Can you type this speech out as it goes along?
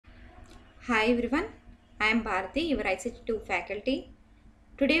Hi everyone, I am Bharati, your ICT2 faculty.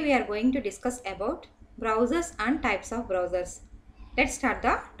 Today we are going to discuss about browsers and types of browsers. Let's start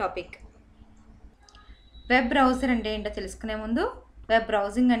the topic. Web browser అంటే ఏంటో తెలుసుకునే ముందు web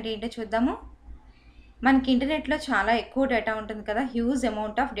browsing అంటే ఏంటో చూద్దాము. మనకి ఇంటర్నెట్లో చాలా ఎక్కువ డేటా ఉంటుంది కదా, హ్యూజ్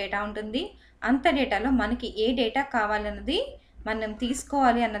అమౌంట్ ఆఫ్ డేటా ఉంటుంది. అంత డేటాలో మనకి ఏ డేటా కావాలన్నది మనం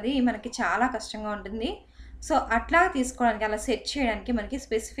తీసుకోవాలి అన్నది మనకి చాలా కష్టంగా ఉంటుంది. సో అట్లా తీసుకోవడానికి, అలా సెర్చ్ చేయడానికి మనకి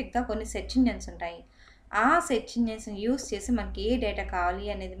స్పెసిఫిక్గా కొన్ని సెర్చ్ ఇంజన్స్ ఉంటాయి. ఆ సెర్చ్ ఇంజన్స్ని యూస్ చేసి మనకి ఏ డేటా కావాలి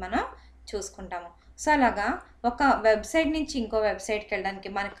అనేది మనం చూసుకుంటాము. సో అలాగా ఒక వెబ్సైట్ నుంచి ఇంకో వెబ్సైట్కి వెళ్ళడానికి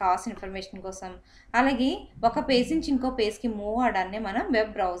మనకు కావాల్సిన ఇన్ఫర్మేషన్ కోసం, అలాగే ఒక పేజ్ నుంచి ఇంకో పేజ్కి మూవ్ అవడాన్ని మనం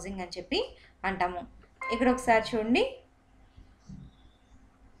వెబ్ బ్రౌజింగ్ అని చెప్పి అంటాము. ఇక్కడ ఒకసారి చూడండి.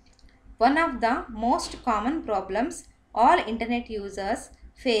 One of the most common problems all internet users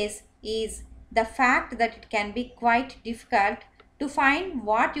face is the fact that it can be quite difficult to find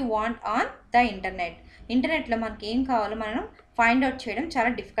what you want on the internet. ఇంటర్నెట్లో మనకి ఏం కావాలో మనం ఫైండ్ అవుట్ చేయడం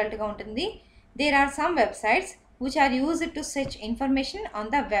చాలా డిఫికల్ట్గా ఉంటుంది. There are some websites which are used to search information on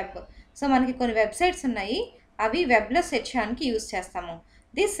the web. So మనకి కొన్ని వెబ్సైట్స్ ఉన్నాయి, అవి వెబ్లో సెర్చ్ చేయడానికి యూజ్ చేస్తాము.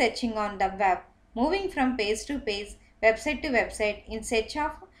 This searching on the web, moving from page to page, website to website in search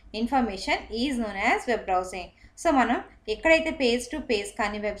of information is known as web browsing. So మనం ఎక్కడైతే page to page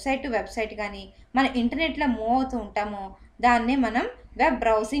కానీ వెబ్సైట్ టు వెబ్సైట్ కానీ మన ఇంటర్నెట్లో move అవుతూ ఉంటామో దాన్నే మనం వెబ్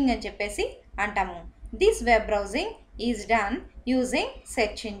బ్రౌజింగ్ అని చెప్పేసి అంటాము. This web browsing is done using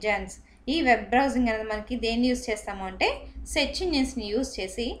search engines. ఈ వెబ్ బ్రౌజింగ్ అనేది మనకి దేన్ని యూజ్ చేస్తాము అంటే సెర్చ్ ఇంజన్స్ని యూజ్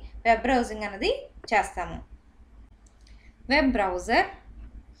చేసి వెబ్ బ్రౌజింగ్ అనేది చేస్తాము. వెబ్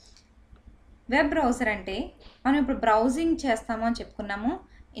బ్రౌజర్ అంటే మనం ఇప్పుడు బ్రౌజింగ్ చేస్తాము అని చెప్పుకున్నాము.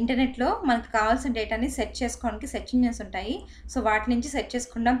 ఇంటర్నెట్లో మనకు కావాల్సిన డేటాని సెర్చ్ చేసుకోవడానికి సెర్చ్ ఇంజన్స్ ఉంటాయి. సో వాటి నుంచి సెర్చ్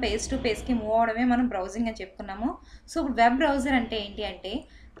చేసుకుంటాం, పేజ్ టు పేజ్కి మూవ్ అవడమే మనం బ్రౌజింగ్ అని చెప్పుకున్నాము. సో ఇప్పుడు వెబ్ బ్రౌజర్ అంటే ఏంటి అంటే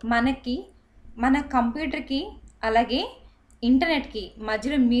మనకి మన కంప్యూటర్కి అలాగే ఇంటర్నెట్కి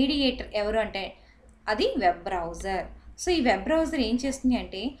మధ్యలో మీడియేటర్ ఎవరు అంటే అది వెబ్ బ్రౌజర్. సో ఈ వెబ్ బ్రౌజర్ ఏం చేస్తుంది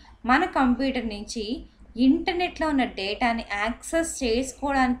అంటే మన కంప్యూటర్ నుంచి ఇంటర్నెట్లో ఉన్న డేటాని యాక్సెస్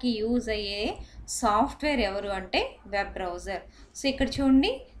చేసుకోవడానికి యూజ్ అయ్యే సాఫ్ట్వేర్ ఎవరు అంటే వెబ్ బ్రౌజర్. సో ఇక్కడ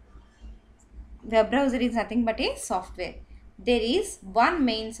చూడండి, web browser is nothing but A software. There is one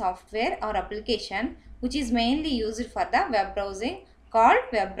main software or application which is mainly used for the web browsing called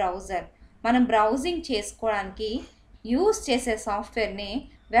web browser. మనం browsing చేసుకోవడానికి use చేసే సాఫ్ట్వేర్ని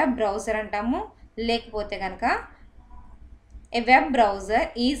web browser అంటాము. లేకపోతే కనుక ఏ web browser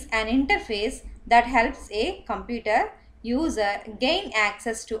is an interface that helps a computer user gain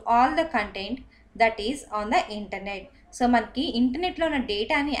access to all the content that is on the internet. So మనకి ఇంటర్నెట్లో ఉన్న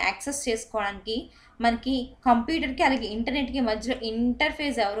డేటాని యాక్సెస్ చేసుకోవడానికి మనకి కంప్యూటర్కి అలాగే ఇంటర్నెట్కి మధ్యలో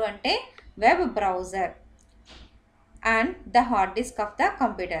ఇంటర్ఫేస్ ఎవరు అంటే web browser and the hard disk of the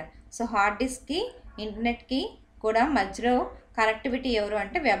computer. So hard డిస్క్కి ఇంటర్నెట్కి కూడా మధ్యలో కనెక్టివిటీ ఎవరు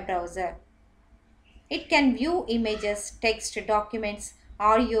అంటే web browser. It can view images, text, documents,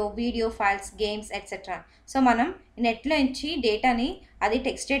 audio, video files, games etcetera. So మనం నెట్లో నుంచి డేటాని, అది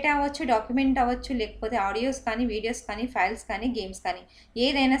టెక్స్ట్ డేటా అవ్వచ్చు, డాక్యుమెంట్ అవ్వచ్చు, లేకపోతే ఆడియోస్ కానీ, వీడియోస్ కానీ, ఫైల్స్ కానీ, గేమ్స్ కానీ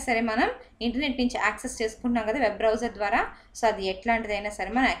ఏదైనా సరే మనం ఇంటర్నెట్ నుంచి యాక్సెస్ చేసుకుంటున్నాం కదా వెబ్ బ్రౌజర్ ద్వారా. సో అది ఎట్లాంటిదైనా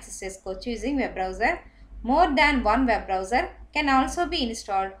సరే మనం యాక్సెస్ చేసుకోవచ్చు using web browser. More than one web browser can also be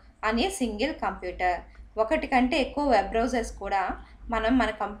installed on a single computer. ఒకటి కంటే ఎక్కువ వెబ్ బ్రౌజర్స్ కూడా మనం మన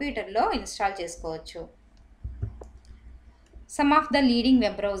కంప్యూటర్లో ఇన్స్టాల్ చేసుకోవచ్చు. Some of the leading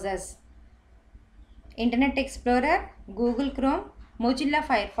web browsers: Internet Explorer, Google Chrome, Mozilla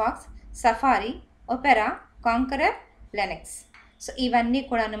Firefox, Safari, Opera, Conqueror, Lynx. So ఇవన్నీ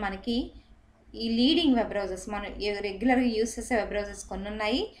కూడా మనకి ఈ లీడింగ్ వెబ్ బ్రౌజర్స్, మనం రెగ్యులర్గా యూస్ చేసే వెబ్ బ్రౌజర్స్ కొన్ని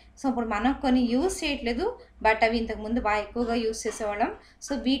ఉన్నాయి. సో ఇప్పుడు మనం కొన్ని యూస్ చేయట్లేదు, బట్ అవి ఇంతకుముందు బాగా ఎక్కువగా యూస్ చేసేవాళ్ళం.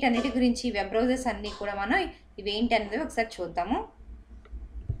 సో వీటన్నిటి గురించి వెబ్ బ్రౌజర్స్ అన్నీ కూడా మనం ఇవేంటి అనేది ఒకసారి చూద్దాము.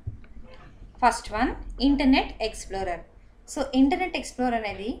 First one, internet explorer. So internet explorer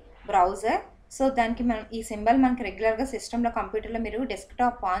అనేది బ్రౌజర్. సో దానికి మనం ఈ సింబల్ మనకి రెగ్యులర్గా సిస్టంలో, కంప్యూటర్లో మీరు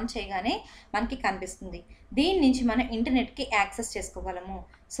డెస్క్టాప్ ఆన్ చేయగానే మనకి కనిపిస్తుంది. దీని నుంచి మనం ఇంటర్నెట్కి యాక్సెస్ చేసుకోగలము.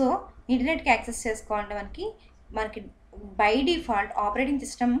 సో ఇంటర్నెట్కి యాక్సెస్ చేసుకోవడానికి మనకి by default operating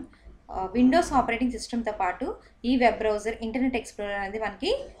system, Windows operating సిస్టమ్తో పాటు ఈ వెబ్ బ్రౌజర్ ఇంటర్నెట్ ఎక్స్ప్లోరర్ అనేది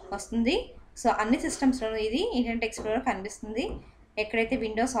మనకి వస్తుంది. సో అన్ని సిస్టమ్స్లోనూ ఇది ఇంటర్నెట్ ఎక్స్ప్లోరర్ కనిపిస్తుంది ఎక్కడైతే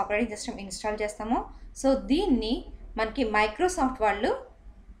విండోస్ ఆపరేటింగ్ సిస్టమ్ ఇన్స్టాల్ చేస్తామో. సో దీన్ని మనకి మైక్రోసాఫ్ట్ వాళ్ళు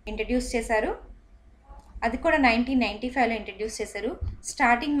ఇంట్రడ్యూస్ చేశారు. అది కూడా 1995లో ఇంట్రడ్యూస్ చేశారు.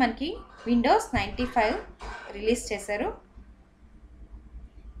 స్టార్టింగ్ మనకి విండోస్ 95 రిలీజ్ చేశారు.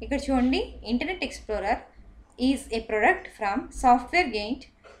 ఇక్కడ చూడండి, internet explorer is a product from software giant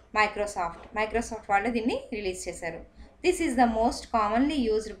Microsoft వాళ్ళు దీన్ని రిలీజ్ చేశారు. This is the most commonly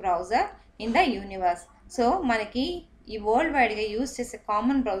used browser in the universe. So మనకి ఈ వరల్డ్ వైడ్గా యూజ్ చేసే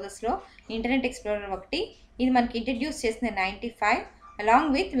కామన్ బ్రౌజర్స్లో ఇంటర్నెట్ ఎక్స్ప్లోరర్ ఒకటి. ఇది మనకి ఇంట్రడ్యూస్ చేసింది 95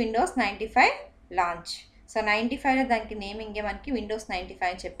 along with Windows 95 launch. So 95లో దానికి నేమింగే మనకి విండోస్ 95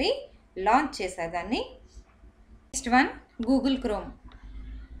 అని చెప్పి లాంచ్ చేశారు దాన్ని. Next one Google chrome.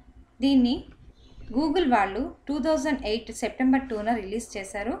 దీన్ని గూగుల్ వాళ్ళు 2008 సెప్టెంబర్ 2న రిలీజ్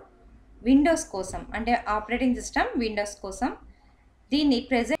చేశారు విండోస్ కోసం, అంటే ఆపరేటింగ్ సిస్టమ్ విండోస్ కోసం. దీన్ని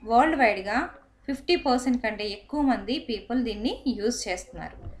ప్రెజెంట్ వరల్డ్ వైడ్గా 50% కంటే ఎక్కువ మంది పీపుల్ దీన్ని యూజ్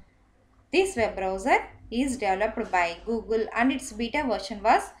చేస్తున్నారు. This web browser is developed by Google and it's beta version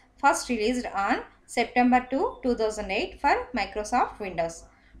was first released on September 2, 2008 for Microsoft Windows.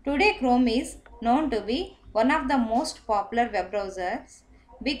 Today Chrome is known to be one of the most popular web browsers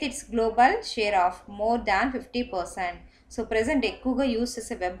with its global share of more than 50%. So present ఎక్కువగా use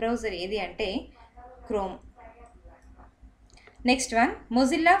చేసే web browser ఏది అంటే chrome. Next one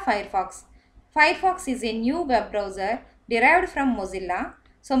Mozilla Firefox. Firefox is a new web browser derived from Mozilla.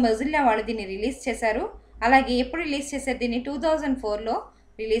 So Mozilla వాళ్ళు దీన్ని release చేశారు. అలాగే ఎప్పుడు release చేశారు దీన్ని 2004లో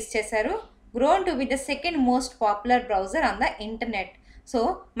రిలీజ్ చేశారు. Grown to be the second most popular browser on the internet. So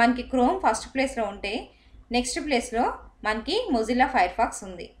మనకి chrome first ప్లేస్లో ఉంటే నెక్స్ట్ ప్లేస్లో మనకి మొజిల్లా ఫైర్ఫాక్స్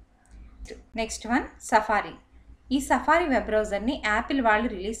ఉంది. Next one safari. ఈ సఫారీ వెబ్ బ్రౌజర్ని యాపిల్ వాళ్ళు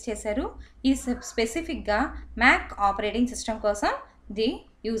రిలీజ్ చేశారు. ఇది స్పెసిఫిక్గా మ్యాక్ ఆపరేటింగ్ సిస్టమ్ కోసం ఇది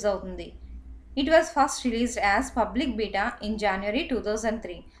యూజ్ అవుతుంది. It was first released as public beta in January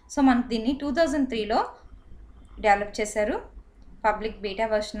 2003. So మనకి దీన్ని 2003లో డెవలప్ చేశారు. పబ్లిక్ బీటా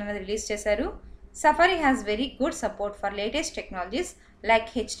వర్షన్ అనేది రిలీజ్ చేశారు. Safari has very good support for latest technologies like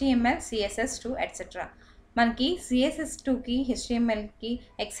HTML, CSS2 etcetera. మనకి CSS2కి, HTMLకి,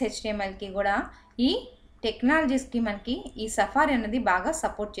 XHTMLకి కూడా ఈ టెక్నాలజీస్కి మనకి ఈ సఫారీ అనేది బాగా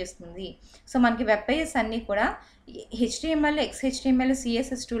సపోర్ట్ చేస్తుంది. సో మనకి వెబ్ పేజెస్ అన్నీ కూడా HTML, XHTML,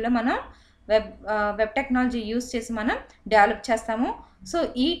 CSS2లో మనం వెబ్ టెక్నాలజీ యూజ్ చేసి మనం డెవలప్ చేస్తాము. సో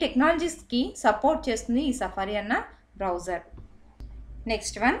ఈ టెక్నాలజీస్కి సపోర్ట్ చేస్తుంది ఈ సఫారీ అన్న browser.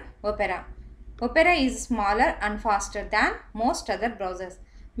 Next one opera. Opera is smaller and faster than most other browsers.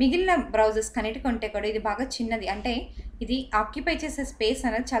 మిగిలిన బ్రౌజర్స్ కన్నిటికంటే కూడా ఇది బాగా చిన్నది, అంటే ఇది ఆక్యుపై చేసే స్పేస్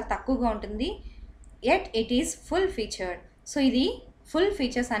అనేది చాలా తక్కువగా ఉంటుంది. At it is full featured. So ఇది ఫుల్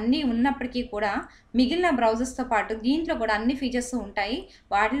ఫీచర్స్ అన్నీ ఉన్నప్పటికీ కూడా మిగిలిన బ్రౌజర్స్తో పాటు దీంట్లో కూడా అన్ని ఫీచర్స్ ఉంటాయి.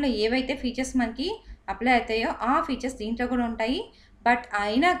 వాటిలో ఏవైతే ఫీచర్స్ మనకి అప్లై అవుతాయో ఆ ఫీచర్స్ దీంట్లో కూడా ఉంటాయి. బట్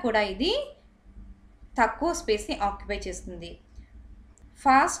అయినా కూడా ఇది తక్కువ స్పేస్ని ఆక్యుపై చేస్తుంది.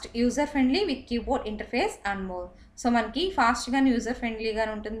 Fast user friendly with keyboard interface and more. So మనకి ఫాస్ట్గానే యూజర్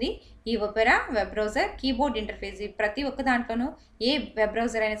ఫ్రెండ్లీగానే ఉంటుంది ఈ opera web browser. Keyboard interface ప్రతి ఒక్క దాంట్లోనూ ఏ వెబ్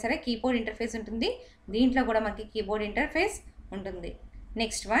బ్రౌజర్ అయినా సరే కీబోర్డ్ ఇంటర్ఫేస్ ఉంటుంది. దీంట్లో కూడా మనకి కీబోర్డ్ ఇంటర్ఫేస్ ఉంటుంది.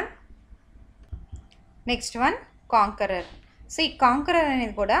 Next one conqueror. సో ఈ కాంకరర్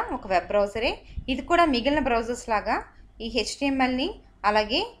అనేది కూడా ఒక వెబ్ బ్రౌజరే. ఇది కూడా మిగిలిన బ్రౌజర్స్ లాగా ఈ HTMLని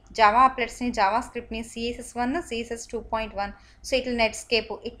అలాగే Java అప్లెట్స్ని, Java స్క్రిప్ట్ని, CSS1, CSS 2.1, so ఇట్లా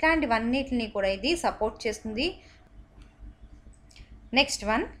నెట్స్కేప్ ఇట్లాంటివన్నిటిని కూడా ఇది సపోర్ట్ చేస్తుంది. Next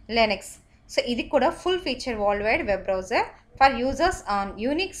one లెనెక్స్. సో ఇది కూడా full feature world wide web browser for users on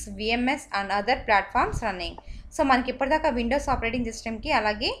UNIX, VMS and other platforms running. So మనకి ఇప్పటిదాకా విండోస్ ఆపరేటింగ్ సిస్టమ్కి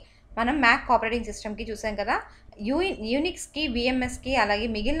అలాగే మనం మ్యాక్ ఆపరేటింగ్ సిస్టమ్కి చూసాం కదా. యూనిక్స్కి, VMSకి అలాగే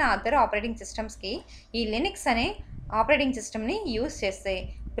మిగిలిన అదర్ ఆపరేటింగ్ సిస్టమ్స్కి ఈ లినక్స్ అనే ఆపరేటింగ్ సిస్టమ్ని యూజ్ చేస్తే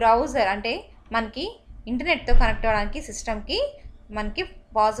బ్రౌజర్ అంటే మనకి ఇంటర్నెట్తో కనెక్ట్ అవ్వడానికి సిస్టమ్కి మనకి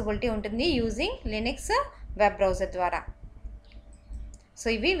పాసిబిలిటీ ఉంటుంది యూజింగ్ లినక్స్ వెబ్ బ్రౌజర్ ద్వారా. సో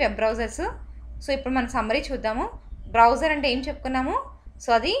ఇవి వెబ్ బ్రౌజర్స్. సో ఇప్పుడు మనం సమ్మరీ చూద్దాము. బ్రౌజర్ అంటే ఏం చెప్పుకున్నాము?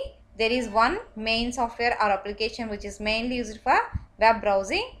 సో అది there is one main software or application which is mainly used for web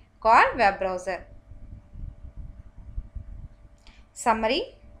browsing called web browser. Summary.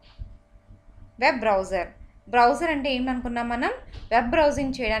 Web browser అంటే ఏమనుకున్నాం మనం? వెబ్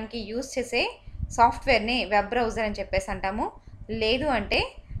బ్రౌజింగ్ చేయడానికి యూజ్ చేసే సాఫ్ట్వేర్ని వెబ్ బ్రౌజర్ అని చెప్పేసి అంటాము. లేదు అంటే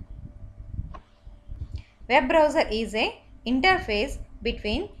web browser is a interface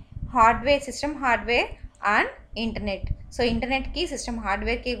between hardware, system hardware and internet. So ఇంటర్నెట్కి, system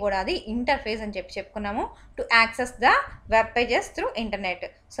హార్డ్వేర్కి కూడా అది ఇంటర్ఫేస్ అని చెప్పుకున్నాము to access the web pages through internet.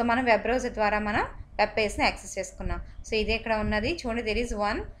 So మనం వెబ్ బ్రౌజర్ ద్వారా మనం వెబ్ పేజ్ని యాక్సెస్ చేసుకున్నాం. సో ఇది ఎక్కడ ఉన్నది చూడండి. There is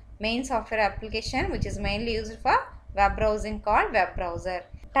one main software application which is mainly used for web browsing called web browser.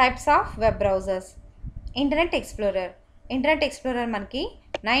 Types of web browsers. Internet Explorer మనకి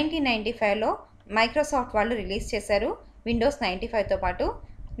 1995లో Microsoft వాళ్ళు రిలీజ్ చేశారు విండోస్ 95తో పాటు.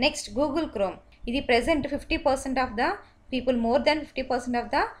 Next Google chrome. ఇది present 50% of the people, more than 50%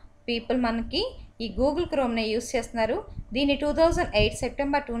 of the people మనకి ఈ Google క్రోమ్ని use చేస్తున్నారు. దీన్ని 2008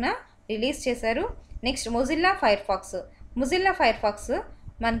 September 2న release చేశారు. నెక్స్ట్ మొజిల్లా ఫైర్ఫాక్స్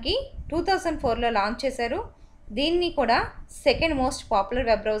మనకి 2004లో లాంచ్ చేశారు. దీన్ని కూడా సెకండ్ మోస్ట్ పాపులర్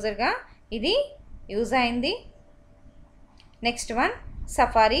వెబ్ బ్రౌజర్గా ఇది యూజ్ అయింది. నెక్స్ట్ వన్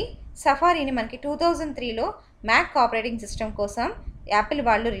సఫారీని మనకి 2003లో మ్యాక్ ఆపరేటింగ్ సిస్టమ్ కోసం యాపిల్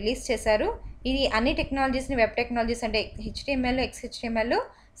వాళ్ళు రిలీజ్ చేశారు. ఇది అన్ని టెక్నాలజీస్ని, వెబ్ టెక్నాలజీస్ అంటే HTML, XHTML,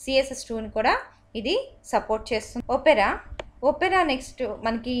 CSS2ని కూడా ఇది సపోర్ట్ చేస్తుంది. ఒపెరా నెక్స్ట్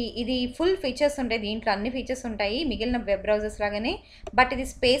మనకి ఇది ఫుల్ ఫీచర్స్ ఉంటాయి, దీంట్లో అన్ని ఫీచర్స్ ఉంటాయి మిగిలిన వెబ్ బ్రౌజర్స్ లాగానే. బట్ ఇది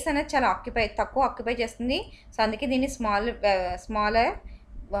స్పేస్ అనేది చాలా తక్కువ ఆక్యుపై చేస్తుంది. సో అందుకే దీన్ని స్మాలర్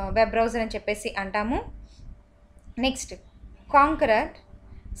వెబ్ బ్రౌజర్ అని చెప్పేసి అంటాము. Next conqueror.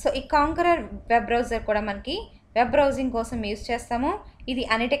 సో ఈ కాంకరర్ వెబ్ బ్రౌజర్ కూడా మనకి వెబ్ బ్రౌజింగ్ కోసం యూజ్ చేస్తాము. ఇది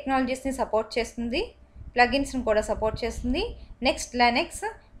అన్ని టెక్నాలజీస్ని సపోర్ట్ చేస్తుంది, ప్లగిన్స్ని కూడా సపోర్ట్ చేస్తుంది. Next Linux.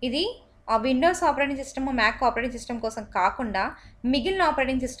 ఇది Windows operating system, Mac operating system కోసం కాకుండా మిగిలిన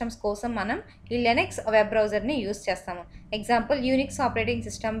ఆపరేటింగ్ సిస్టమ్స్ కోసం మనం ఈ లెనెక్స్ వెబ్ బ్రౌజర్ని యూజ్ చేస్తాము. Example Unix operating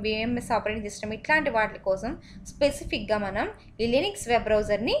system, VMS operating system ఇట్లాంటి వాటి కోసం స్పెసిఫిక్గా మనం ఈ లినక్స్ వెబ్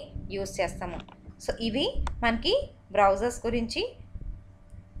బ్రౌజర్ని యూజ్ చేస్తాము. సో ఇవి మనకి బ్రౌజర్స్ గురించి.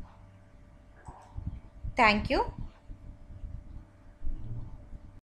 Thank you.